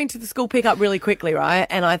was driving to the school pickup really quickly, right?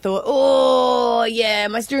 And I thought, oh, yeah,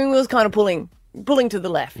 my steering wheel's kind of pulling to the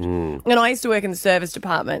left. And I used to work in the service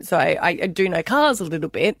department, so I do know cars a little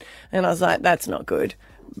bit. And I was like, that's not good.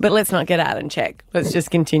 But let's not get out and check. Let's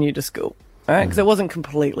just continue to school, all right? Because it wasn't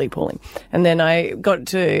completely pulling. And then I got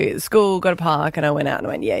to school, got a park, and I went out and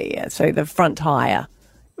I went, yeah. So the front tyre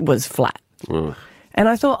was flat. And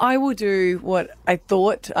I thought I will do what I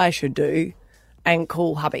thought I should do and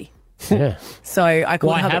call hubby. Yeah. So I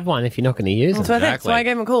called Why hubby. have one if you're not going to use it? So I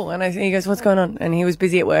gave him a call and he goes, what's going on? And he was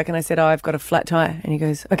busy at work and I said, I've got a flat tyre. And he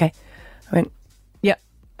goes, okay. I went, yeah.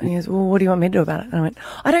 And he goes, well, what do you want me to do about it? And I went,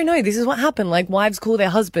 I don't know. This is what happened. Like, wives call their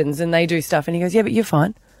husbands and they do stuff. And he goes, yeah, but you're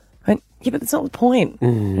fine. I went, yeah, but that's not the point.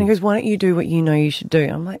 And he goes, why don't you do what you know you should do?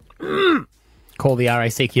 I'm like, Call the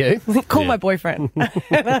RACQ. Call my boyfriend. And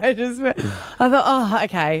I thought, oh,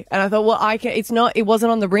 okay. And I thought, well, it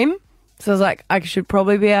wasn't on the rim. So I was like, I should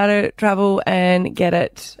probably be able to travel and get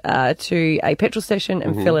it to a petrol station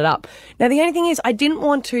and fill it up. Now, the only thing is I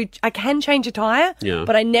can change a tyre,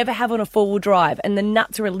 but I never have on a four-wheel drive and the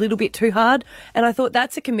nuts are a little bit too hard. And I thought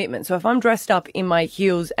that's a commitment. So if I'm dressed up in my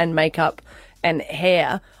heels and makeup and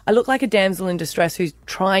hair, I look like a damsel in distress who's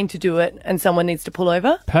trying to do it and someone needs to pull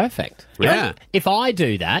over. Perfect. Yeah. If I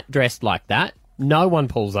do that, dressed like that, no one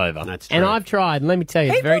pulls over. That's true. And I've tried, and let me tell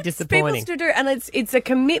you, it's very disappointing. People still do, and it's a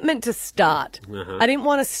commitment to start. I didn't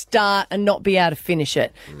want to start and not be able to finish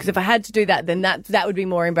it, because if I had to do that, then that would be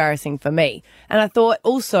more embarrassing for me. And I thought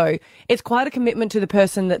also, it's quite a commitment to the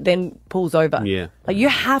person that then pulls over. Yeah. Like, you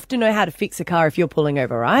have to know how to fix a car if you're pulling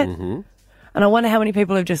over, right? And I wonder how many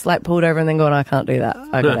people have just like pulled over and then gone, I can't do that.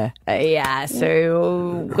 I gotta. Yeah,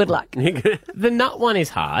 so good luck. The nut one is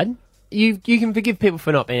hard. You can forgive people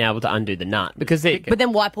for not being able to undo the nut because but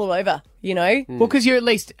then why pull over? You know? Well, because you're at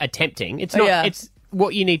least attempting. It's not. Yeah. It's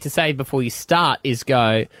what you need to say before you start is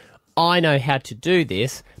go, I know how to do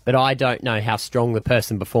this, but I don't know how strong the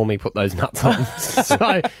person before me put those nuts on.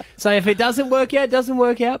 so if it doesn't work out, it doesn't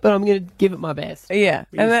work out. But I'm going to give it my best. Yeah,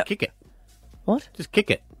 You just kick it. What? Just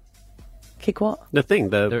kick it. Kick what? The thing,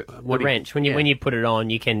 the wrench. When you put it on,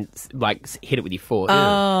 you can like hit it with your foot.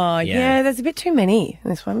 Oh, yeah, there's a bit too many in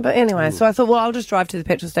this one. But anyway, so I thought, well, I'll just drive to the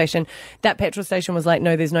petrol station. That petrol station was like,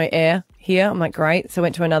 no, there's no air here. I'm like, great. So I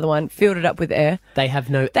went to another one, filled it up with air. They have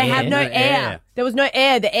no air. They have no air. There was no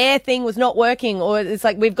air. The air thing was not working, or it's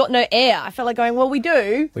like, we've got no air. I felt like going, well, we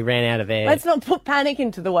do. We ran out of air. Let's not put panic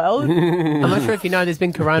into the world. I'm not sure if you know, there's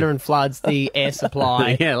been corona and floods. The air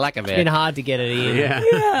supply. Lack of air. It's been hard to get it in.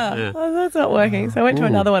 Yeah. Oh, that's not working. So I went to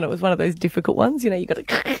another one. It was one of those difficult ones. You know, you got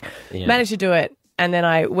to manage to do it. And then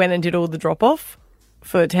I went and did all the drop-off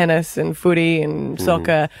for tennis and footy and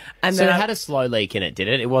soccer. And So then it had a slow leak in it, did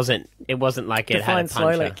it? It wasn't like it had a Define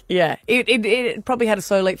slow puncture. leak. Yeah, it probably had a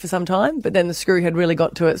slow leak for some time, but then the screw had really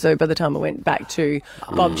got to it. So by the time I went back to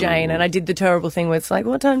Bob Jane, and I did the terrible thing where it's like,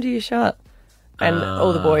 what time do you shut? And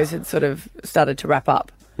all the boys had sort of started to wrap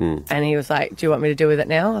up. And he was like, do you want me to deal with it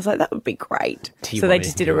now? I was like, that would be great. So they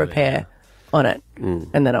just did a repair on it,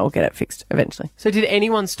 and then I'll get it fixed eventually. So did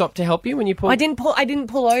anyone stop to help you when you pulled? I didn't pull over.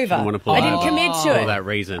 Didn't want to pull I didn't over. commit to it. For that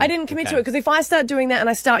reason. I didn't commit to it, because if I start doing that and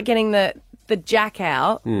I start getting the jack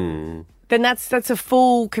out, then that's a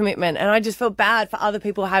full commitment, and I just feel bad for other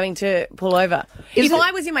people having to pull over. If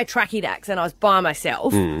I was in my tracky dacks and I was by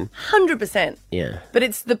myself, 100%. Yeah. But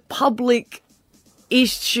it's the public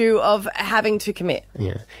issue of having to commit.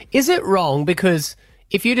 Yeah. Is it wrong? Because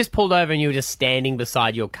if you just pulled over and you were just standing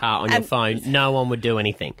beside your car on your phone, no one would do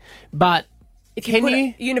anything. But if you put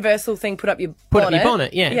a universal thing, put up your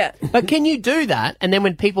bonnet. Yeah. But can you do that? And then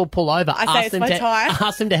when people pull over, I say,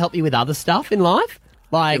 ask them to help you with other stuff in life?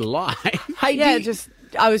 Like, hey, Yeah,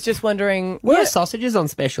 I was just wondering. Where are sausages on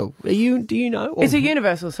special? Do you know? It's a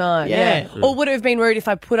universal sign. Yeah. Or would it have been rude if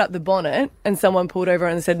I put up the bonnet and someone pulled over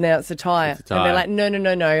and said, now it's a tyre? And they're like,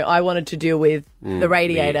 no, I wanted to deal with the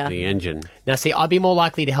radiator. The engine. Now, see, I'd be more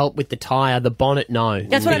likely to help with the tyre. The bonnet, no.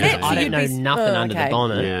 That's what I meant. I don't know nothing under the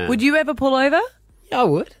bonnet. Yeah. Would you ever pull over? Yeah, I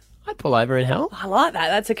would. I'd pull over and help. I like that.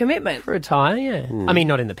 That's a commitment. For a tyre, yeah. I mean,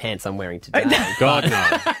 not in the pants I'm wearing today. God,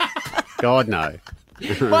 no. God, no.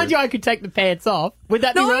 Mind you, I could take the pants off. Would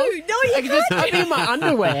that be wrong? No, you I could just can't. I'd be in my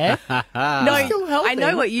underwear. No, Still helping. I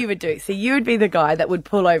know what you would do. So you would be the guy that would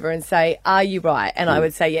pull over and say, "Are you right?" And I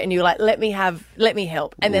would say, "Yeah." And you're like, "Let me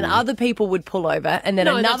help." And then other people would pull over, and then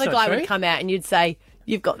No, another that's not guy true. would come out, and you'd say,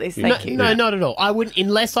 "You've got this." Thank you. No, not at all. I wouldn't,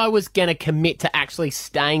 unless I was going to commit to actually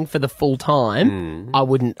staying for the full time. I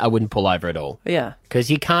wouldn't pull over at all. Yeah. Because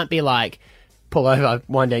you can't be like, pull over,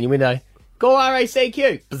 wind down your window, go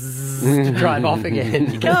RACQ, bzzz, to drive off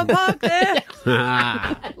again. You Can't park there.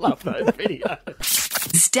 I love those videos.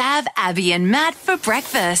 Stab Abby and Matt for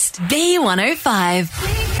breakfast. B105.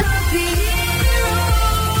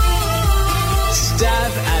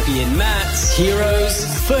 Stab Abby and Matt's Heroes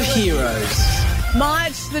for Heroes.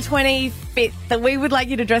 March the 25th, that we would like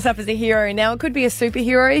you to dress up as a hero. Now, it could be a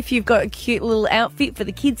superhero if you've got a cute little outfit for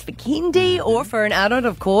the kids for kindy, or for an adult,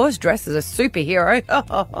 of course, dressed as a superhero.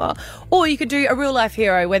 Or you could do a real-life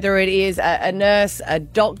hero, whether it is a nurse, a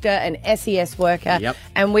doctor, an SES worker. Yep.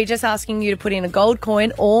 And we're just asking you to put in a gold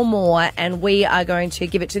coin or more, and we are going to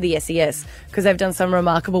give it to the SES because they've done some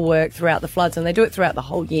remarkable work throughout the floods, and they do it throughout the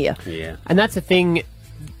whole year. Yeah. And that's the thing.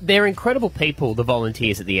 They're incredible people, the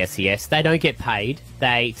volunteers at the SES. They don't get paid.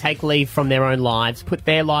 They take leave from their own lives, put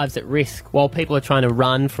their lives at risk while people are trying to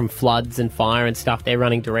run from floods and fire and stuff. They're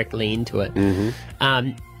running directly into it.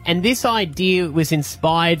 And this idea was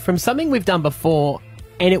inspired from something we've done before,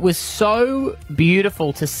 and it was so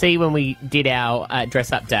beautiful to see when we did our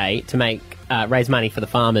dress-up day to make raise money for the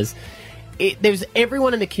farmers. There was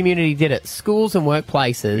everyone in the community did it, schools and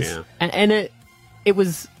workplaces, and it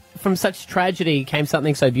was... From such tragedy came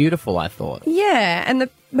something so beautiful, I thought. Yeah, and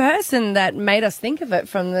the person that made us think of it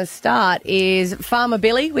from the start is Farmer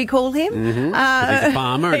Billy, we call him. He's a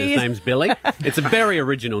farmer and his name's Billy. It's a very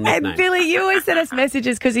original nickname. And Billy, you always send us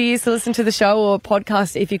messages because you used to listen to the show or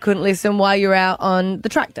podcast if you couldn't listen while you're out on the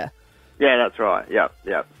tractor. Yeah, that's right. Yep.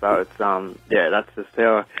 So it's that's just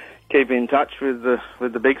how I keep in touch with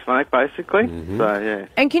the big smoke, basically. So yeah.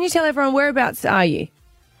 And can you tell everyone whereabouts are you?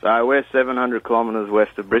 So we're 700 kilometres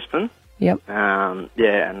west of Brisbane. Yep. And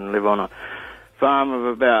live on a farm of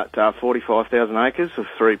about 45,000 acres of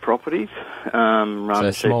 3 properties.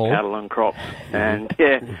 Run sheep, cattle and crops. And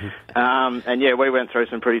we went through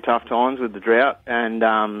some pretty tough times with the drought. And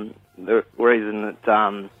the reason that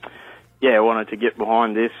I wanted to get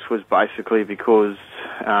behind this was basically because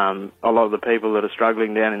a lot of the people that are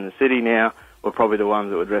struggling down in the city now were probably the ones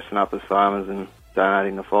that were dressing up as farmers and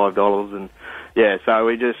donating the $5 and so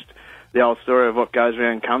we just, the old story of what goes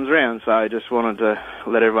around comes around, so I just wanted to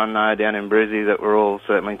let everyone know down in Brizzy that we're all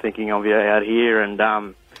certainly thinking of you out here, and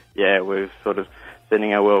we're sort of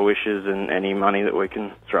sending our well wishes, and any money that we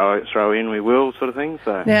can throw in, we will, sort of thing.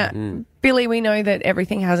 So now, Billy, we know that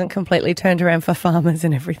everything hasn't completely turned around for farmers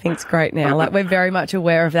and everything's great now. Like, we're very much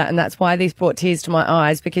aware of that, and that's why this brought tears to my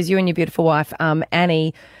eyes, because you and your beautiful wife,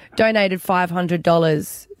 Annie, donated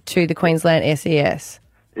 $500 to the Queensland SES.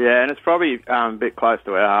 Yeah, and it's probably a bit close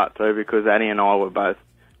to our heart too, because Annie and I were both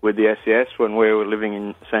with the SES when we were living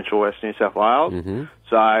in central west New South Wales.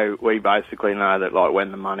 So we basically know that where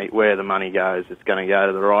the money goes, it's going to go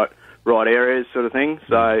to the right areas, sort of thing.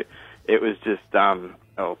 So it was just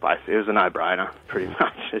basically it was a no-brainer, pretty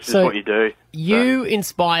much. It's just what you do. You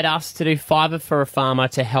inspired us to do Fiver for a Farmer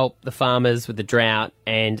to help the farmers with the drought,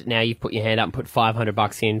 and now you've put your hand up and put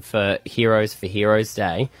 $500 in for Heroes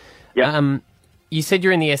Day. Yeah. You said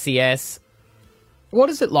you're in the SES. What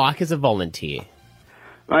is it like as a volunteer?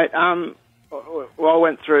 Mate, I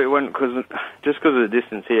went through because of the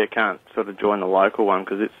distance here, I can't sort of join the local one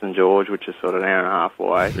because it's St George, which is sort of an hour and a half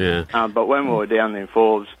away. Yeah. But when we were down in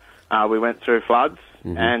Forbes, we went through floods,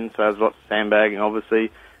 and so there was lots of sandbagging,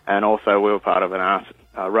 obviously, and also we were part of an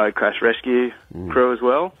road crash rescue crew as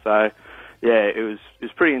well. So it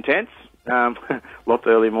was pretty intense. Lots of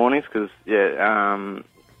early mornings because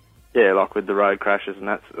like with the road crashes, and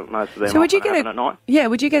that's most of them. So would you get at night? Yeah,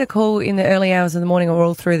 would you get a call in the early hours of the morning or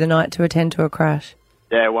all through the night to attend to a crash?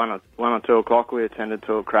 Yeah, 1 or 2 o'clock we attended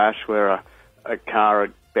to a crash where a car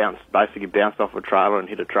had bounced off a trailer and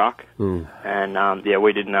hit a truck. And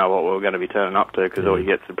we didn't know what we were going to be turning up to because all you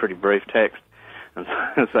get's a pretty brief text, and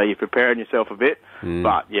so you're preparing yourself a bit.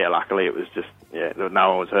 But luckily it was just no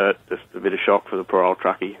one was hurt, just a bit of shock for the poor old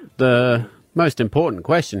truckie. The most important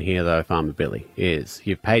question here, though, Farmer Billy, is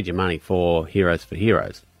you've paid your money for Heroes.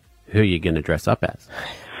 Who are you going to dress up as?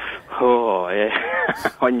 Oh,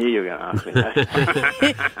 yeah. I knew you were going to ask me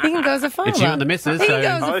that. He can go as a farmer. It's you and the missus. He can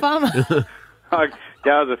go as a farmer. I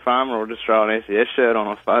go as a farmer or just throw an SES shirt on,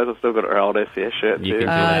 I suppose. I've still got our old SES shirt, too. You can do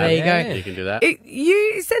that. There you go. You can do that.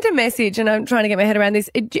 You sent a message, and I'm trying to get my head around this.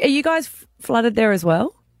 Are you guys flooded there as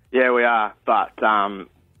well? Yeah, we are. But I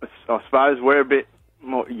suppose we're a bit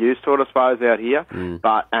more used to it, I suppose, out here.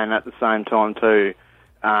 And at the same time too,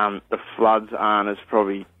 the floods aren't as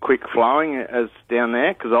probably quick flowing as down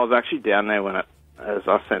there, because I was actually down there when as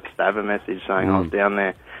I sent Stav a message saying I was down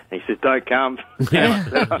there. He said, "Don't come." Anyway,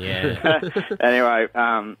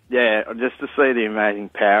 just to see the amazing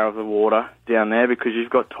power of the water down there, because you've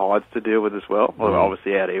got tides to deal with as well. Well,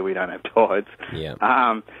 obviously out here we don't have tides.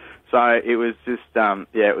 So it was just,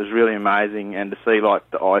 it was really amazing, and to see like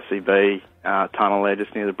the ICB tunnel there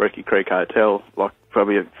just near the Brecky Creek Hotel, like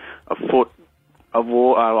probably a foot of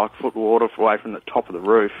water, foot water away from the top of the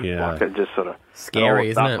roof. Like it just sort of scary,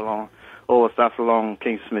 isn't it? All the stuff along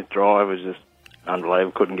Kingsmith Drive was just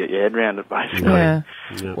unbelievable. Couldn't get your head around it, basically.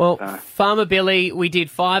 Well, Farmer Billy, we did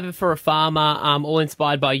Fiver for a Farmer, all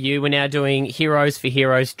inspired by you. We're now doing Heroes for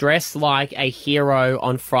Heroes. Dress like a hero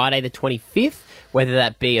on Friday the 25th, whether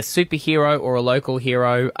that be a superhero or a local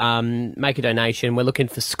hero. Make a donation. We're looking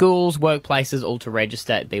for schools, workplaces, all to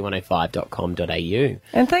register at b105.com.au.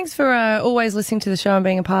 And thanks for always listening to the show and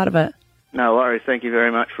being a part of it. No worries. Thank you very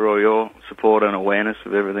much for all your support and awareness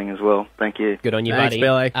of everything as well. Thank you. Good on you, Thanks, buddy.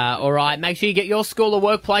 Billy. All right, make sure you get your school or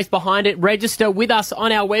workplace behind it. Register with us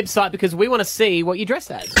on our website because we want to see what you dress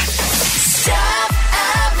as.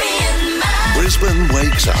 Brisbane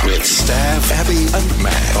wakes up with Stav, Abby and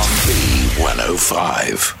Matt on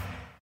B105.